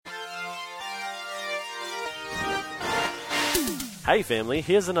Hey family,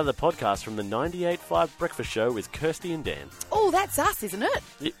 here's another podcast from the 98.5 Breakfast Show with Kirsty and Dan. Oh, that's us, isn't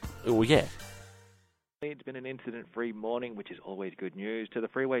it? Yeah. It's been an incident-free morning, which is always good news. To the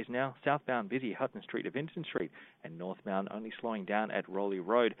freeways now, southbound busy Hutton Street to Vincent Street, and northbound only slowing down at Rowley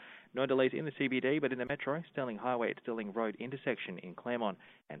Road. No delays in the CBD, but in the metro, Sterling Highway at Sterling Road intersection in Claremont,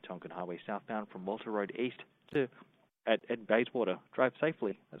 and Tonkin Highway southbound from Walter Road east to at Bayswater. Drive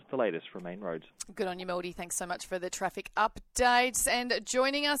safely. That's the latest from main roads. Good on you, Melody. Thanks so much for the traffic updates. And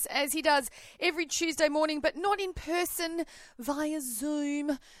joining us, as he does every Tuesday morning, but not in person, via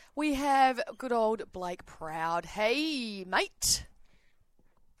Zoom, we have good old Blake Proud. Hey, mate.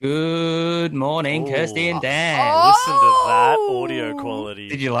 Good morning, Kirsty and Dan. Listen to that audio quality.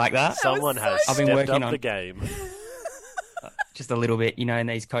 Did you like that? Someone has I've been stepped working up on the game. Just a little bit, in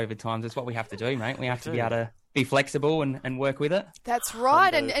these COVID times. It's what we have to do, mate. We have to be able to be flexible and work with it. That's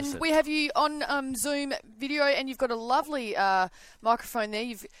right. 100%. And we have you on Zoom video, and you've got a lovely microphone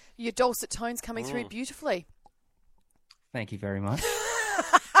there. Your dulcet tones coming through beautifully. Thank you very much.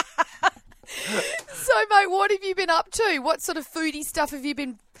 So, mate, what have you been up to? What sort of foodie stuff have you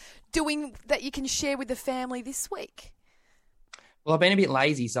been doing that you can share with the family this week? Well, I've been a bit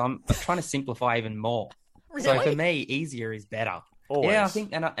lazy, so I'm trying to simplify even more. Really? So for me, easier is better. Always. Yeah, I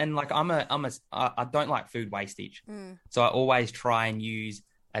think, I don't like food wastage. So I always try and use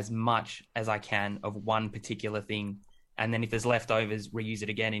as much as I can of one particular thing. And then if there's leftovers, reuse it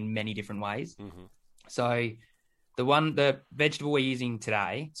again in many different ways. Mm-hmm. So the vegetable we're using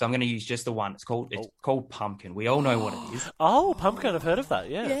today, so I'm going to use just the one. It's called pumpkin. We all know what it is. Oh, pumpkin. I've heard of that,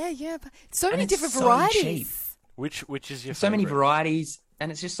 yeah. Yeah. So many it's different so varieties. cheap. Which is your So many favourite? varieties,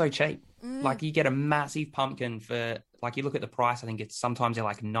 and it's just so cheap. Like, you get a massive pumpkin for, like, you look at the price, I think it's sometimes they're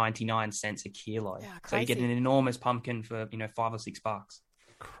like 99 cents a kilo. Yeah, so you get an enormous pumpkin for, $5 or $6.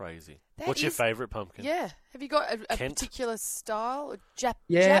 Crazy. That What's your is- favourite pumpkin? Yeah. Have you got a Kent? particular style?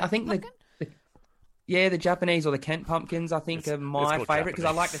 I think pumpkin? the Japanese or the Kent pumpkins, I think, are my called favourite because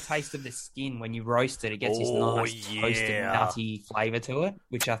I Japanese. like the taste of the skin when you roast it. It gets this Oh, nice toasted, yeah. nutty flavour to it,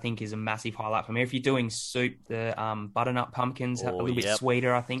 which I think is a massive highlight for me. If you're doing soup, the butternut pumpkins are a little bit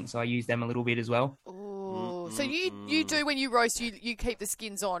sweeter, I think, so I use them a little bit as well. Oh, so you do when you roast, you keep the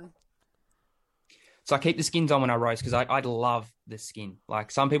skins on. So I keep the skins on when I roast because I love the skin.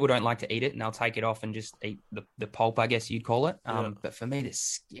 Like, some people don't like to eat it and they'll take it off and just eat the pulp, I guess you'd call it. But for me, the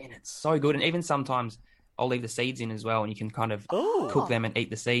skin, it's so good. And even sometimes I'll leave the seeds in as well, and you can kind of cook them and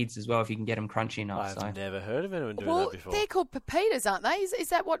eat the seeds as well if you can get them crunchy enough. I've never heard of anyone doing Well, that before. they're called pepitas, aren't they? Is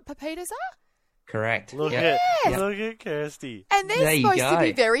that what pepitas are? Correct. Look Yeah. at Kirsty. And they're There you supposed to go.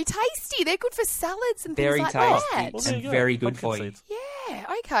 be very tasty. They're good for salads and Very things like tasty that. Well, there and you go. very good Pumpkin for you. seeds.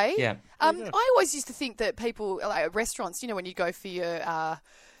 Yeah, okay. Yeah. I always used to think that people, like at restaurants, when you go for your,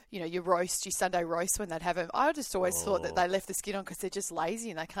 your roast, your Sunday roast when they'd have them, I just always thought that they left the skin on because they're just lazy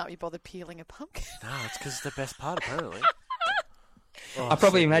and they can't be bothered peeling a pumpkin. No, it's because it's the best part, apparently. I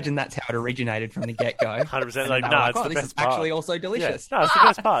probably imagine that's how it originated from the get-go. 100%. And Like, they were no, it's the this best is part. actually also Yeah. delicious. No, it's the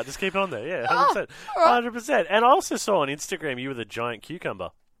best part. Just keep it on there. Yeah, 100%. 100%. And I also saw on Instagram you with a giant cucumber.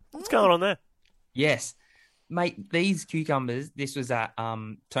 What's going on there? Yes. Mate, these cucumbers, this was at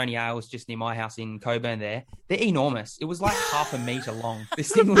Tony Ailes, just near my house in Coburn there. They're enormous. It was like half a metre long.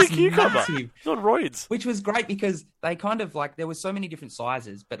 This thing was Big cucumber. massive. It's on roids. Which was great because they kind of there was so many different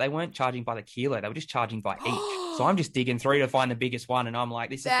sizes, but they weren't charging by the kilo. They were just charging by each. So I'm just digging through to find the biggest one, and I'm like,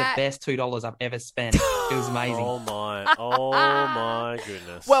 this is the best $2 I've ever spent. It was amazing. Oh my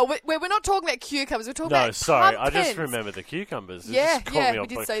goodness. Well, we're not talking about cucumbers. We're talking no, about sorry. I pumpkins. just remembered the cucumbers. It Yeah, just caught me we off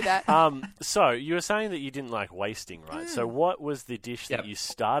did guard. say that. So you were saying that you didn't like wasting, right? So what was the dish that Yep. you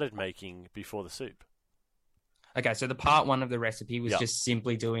started making before the soup? Okay, so the part one of the recipe was Yep. just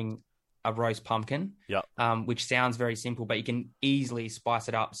simply doing a roast pumpkin, Yep. which sounds very simple, but you can easily spice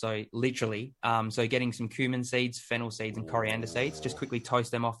it up. So literally, so getting some cumin seeds, fennel seeds, and coriander seeds, just quickly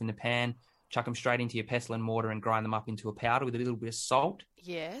toast them off in the pan, chuck them straight into your pestle and mortar and grind them up into a powder with a little bit of salt.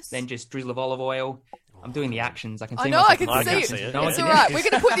 Yes. Then just drizzle of olive oil. I'm doing the actions. I can see I know, myself I can doing the see actions. it. No one It's can all do right. this. We're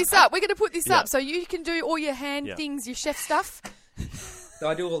going to put this up. We're going to put this Yeah. up so you can do all your hand things, your chef stuff. So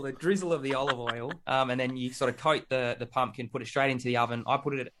I do all the drizzle of the olive oil, and then you sort of coat the pumpkin, put it straight into the oven. I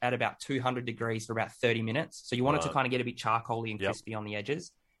put it at about 200 degrees for about 30 minutes. So you want it to kind of get a bit charcoaly and crispy on the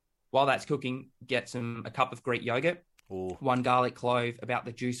edges. While that's cooking, get a cup of Greek yogurt, Ooh. 1 garlic clove, about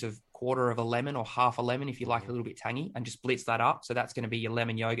the juice of quarter of a lemon or half a lemon if you like it a little bit tangy, and just blitz that up. So that's going to be your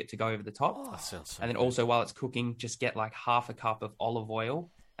lemon yogurt to go over the top. That sounds so And then good. also while it's cooking, just get like half a cup of olive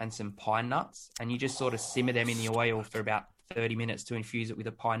oil and some pine nuts, and you just sort of simmer them in the oil for about 30 minutes to infuse it with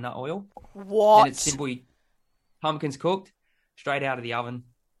a pine nut oil. What? Then it's simply pumpkins cooked, straight out of the oven,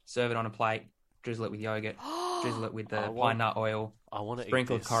 serve it on a plate, drizzle it with yogurt. drizzle it with the pine nut oil, I want to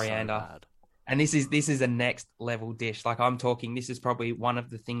sprinkle eat this coriander. So bad. And this is a next level dish. Like I'm talking, this is probably one of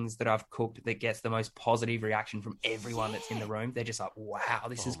the things that I've cooked that gets the most positive reaction from everyone that's in the room. They're just like, wow,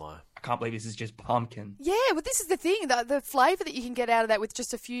 I can't believe this is just pumpkin. Yeah, well, this is the thing. The flavour that you can get out of that with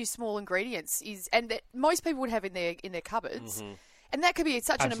just a few small ingredients and that most people would have in their cupboards. Mm-hmm. And that could be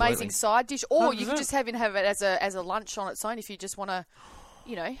such an amazing side dish. Or you could just have it as a lunch on its own if you just want to,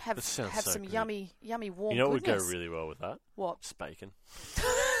 have some good. yummy warm You know what would goodness. go really well with that? What? It's bacon.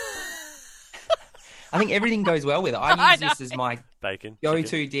 I think everything goes well with it. I use this as my Bacon. go-to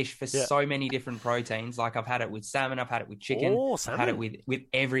chicken. dish for so many different proteins. Like I've had it with salmon, I've had it with chicken, I've had it with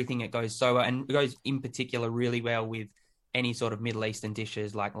everything. It goes so well, and it goes in particular really well with any sort of Middle Eastern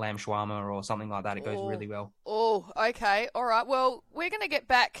dishes like lamb shawarma or something like that. It goes really well. Oh, okay. All right. Well, we're going to get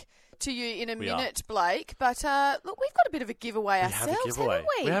back to you in a minute, Blake. But look, we've got a bit of a giveaway ourselves, haven't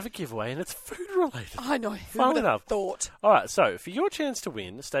we? We have a giveaway, and it's food-related. I know. Fun enough. Thought. All right, so for your chance to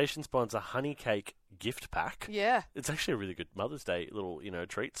win, station sponsor Honey Cake gift pack. Yeah. It's actually a really good Mother's Day little,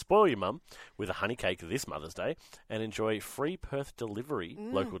 treat. Spoil your mum with a honey cake this Mother's Day and enjoy free Perth delivery,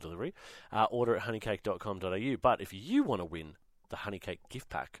 local delivery. Order at honeycake.com.au. But if you want to win the honey cake gift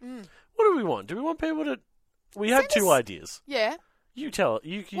pack, what do we want? Do we want people to... We have two ideas. Yeah. You tell.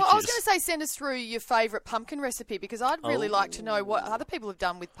 You Well, I was choose. going to say send us through your favourite pumpkin recipe because I'd really like to know what other people have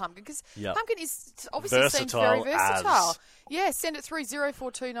done with pumpkin because pumpkin is obviously seems very versatile. Yeah, send it through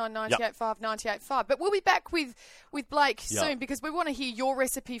 0429 985 985. But we'll be back with Blake soon because we want to hear your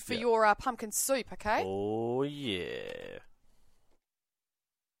recipe for your pumpkin soup, okay? Oh, yeah.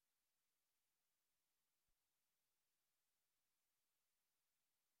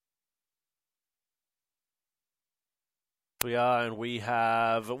 We are, and we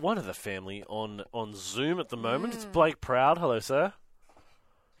have one of the family on Zoom at the moment. It's Blake Proud. Hello, sir.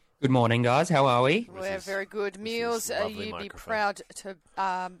 Good morning, guys. How are we? We're very good. Meals, you'd be proud to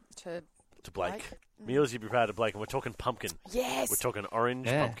Blake. Meals, you'd be proud to Blake, and we're talking pumpkin. Yes. We're talking orange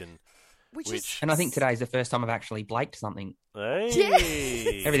pumpkin. And I think today's the first time I've actually blaked something.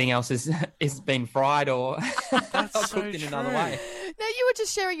 Hey. Everything else is been fried or cooked in another way. Now, you were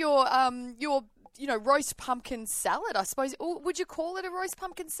just sharing your roast pumpkin salad, I suppose. Would you call it a roast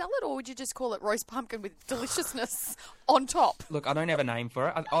pumpkin salad or would you just call it roast pumpkin with deliciousness on top? Look, I don't have a name for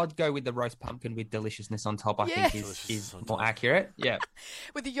it. I'd go with the roast pumpkin with deliciousness on top, I think is more accurate. Yeah.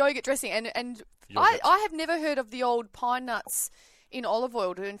 With the yogurt dressing. And I have never heard of the old pine nuts in olive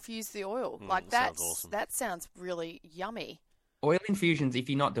oil to infuse the oil. Sounds awesome. That sounds really yummy. Oil infusions, if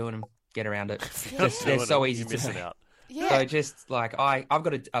you're not doing them, get around it. They're so easy to miss out. Yeah. So just like I've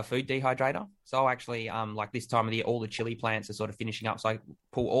got a food dehydrator. So I'll actually like this time of the year, all the chili plants are sort of finishing up. So I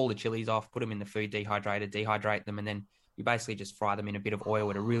pull all the chilies off, put them in the food dehydrator, dehydrate them, and then you basically just fry them in a bit of oil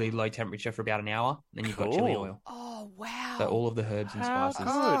at a really low temperature for about an hour. And then you've got chili oil. Oh wow! So all of the herbs and spices.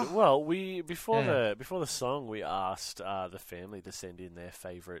 Good. Well, before the song, we asked the family to send in their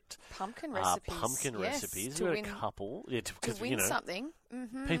favourite pumpkin recipes. Recipes. We got a couple. Yeah, to win something.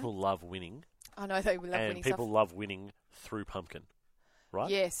 Mm-hmm. People love winning. I know they love winning. And people love winning through pumpkin. Right?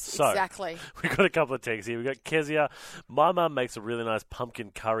 Yes, so, exactly. We've got a couple of texts here. We've got Kezia. My mum makes a really nice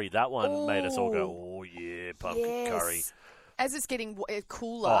pumpkin curry. That one made us all go, oh, yeah, pumpkin curry. As it's getting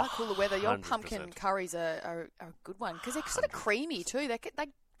cooler weather, your 100%. pumpkin curries are a good one because they're sort of creamy too. They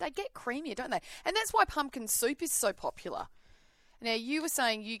get creamier, don't they? And that's why pumpkin soup is so popular. Now, you were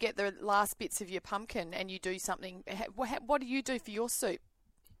saying you get the last bits of your pumpkin and you do something. What do you do for your soup,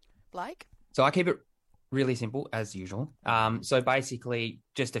 Blake? So I keep it really simple, as usual. So basically,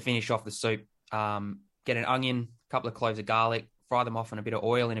 just to finish off the soup, get an onion, a couple of cloves of garlic, fry them off in a bit of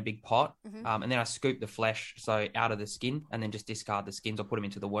oil in a big pot, and then I scoop the flesh, so out of the skin, and then just discard the skins or put them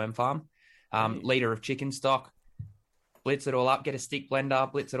into the worm farm. Litre of chicken stock, blitz it all up, get a stick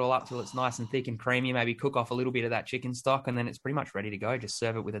blender, blitz it all up till it's nice and thick and creamy, maybe cook off a little bit of that chicken stock, and then it's pretty much ready to go. Just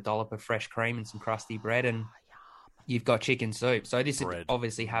serve it with a dollop of fresh cream and some crusty bread, and you've got chicken soup. So this would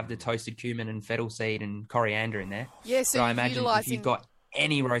obviously have the toasted cumin and fennel seed and coriander in there. Yeah, so I imagine if you've got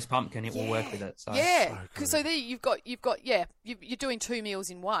any roast pumpkin, it will work with it. So. Yeah, so there you've got you're doing two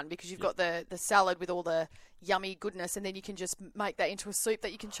meals in one because you've got the salad with all the yummy goodness, and then you can just make that into a soup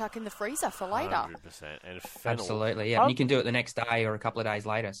that you can chuck in the freezer for later. 100%. And fennel. Absolutely, yeah. And you can do it the next day or a couple of days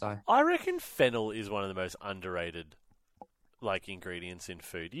later. So I reckon fennel is one of the most underrated ingredients in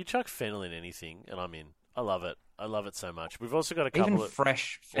food. You chuck fennel in anything, and I'm in. I love it. I love it so much. We've also got a couple even of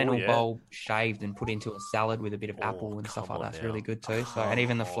fresh fennel bulb shaved and put into a salad with a bit of apple and stuff like that's really good too. So and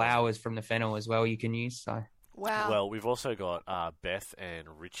even the flowers from the fennel as well you can use. So wow. Well, we've also got Beth and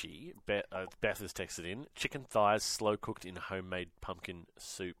Richie. Beth has texted in chicken thighs slow cooked in homemade pumpkin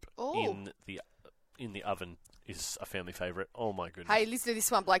soup in in the oven is a family favourite. Oh, my goodness. Hey, listen to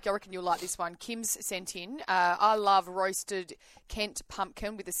this one, Blake. I reckon you'll like this one. Kim's sent in. I love roasted Kent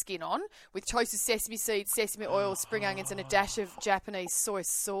pumpkin with the skin on, with toasted sesame seeds, sesame oil, spring onions, and a dash of Japanese soy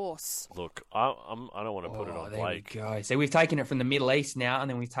sauce. Look, I don't want to put it on there Blake. we go. So we've taken it from the Middle East now, and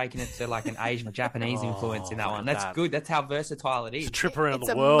then we've taken it to like an Asian or Japanese influence in that one. That's good. That's how versatile it is. It's a trip around It's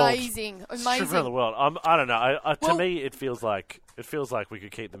the world. amazing. It's a trip around the world. I don't know. To Well- me, it feels like we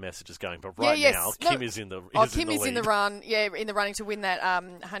could keep the messages going, but Yeah, yes. now No. Kim is in the Kim is in the lead. run, in the running to win that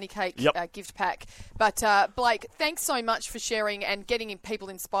honey cake Yep. gift pack. But Blake, thanks so much for sharing and getting people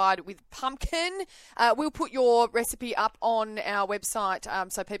inspired with pumpkin. We'll put your recipe up on our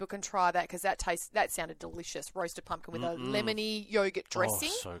website so people can try that because that sounded delicious. Roasted pumpkin with a lemony yogurt dressing.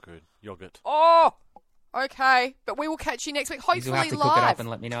 Oh, so good. Yogurt. Oh, okay. But we will catch you next week. Hopefully You'll have to live. cook it up and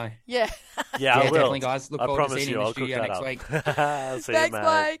let me know. Yeah. Yeah, I will. Definitely, guys. Look I forward to promise seeing you, you in the I'll cook studio that next up. week. I'll see Thanks, you, mate.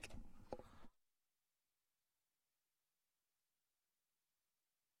 Blake.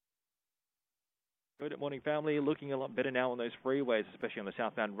 Good morning, family. Looking a lot better now on those freeways, especially on the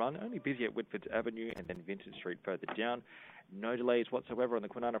southbound run. Only busy at Whitford's Avenue and then Vincent Street further down. No delays whatsoever on the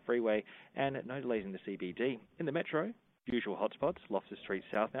Kwinana Freeway and no delays in the CBD. In the metro, usual hotspots, Loftus Street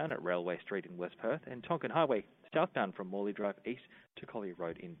southbound at Railway Street in West Perth and Tonkin Highway southbound from Morley Drive east to Collier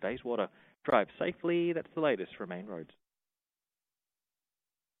Road in Bayswater. Drive safely. That's the latest from Main Roads.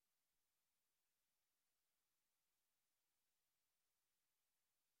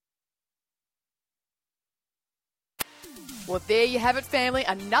 Well, there you have it, family.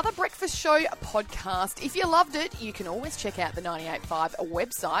 Another Breakfast Show podcast. If you loved it, you can always check out the 98.5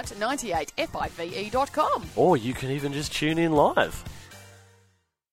 website, 98five.com. Or you can even just tune in live.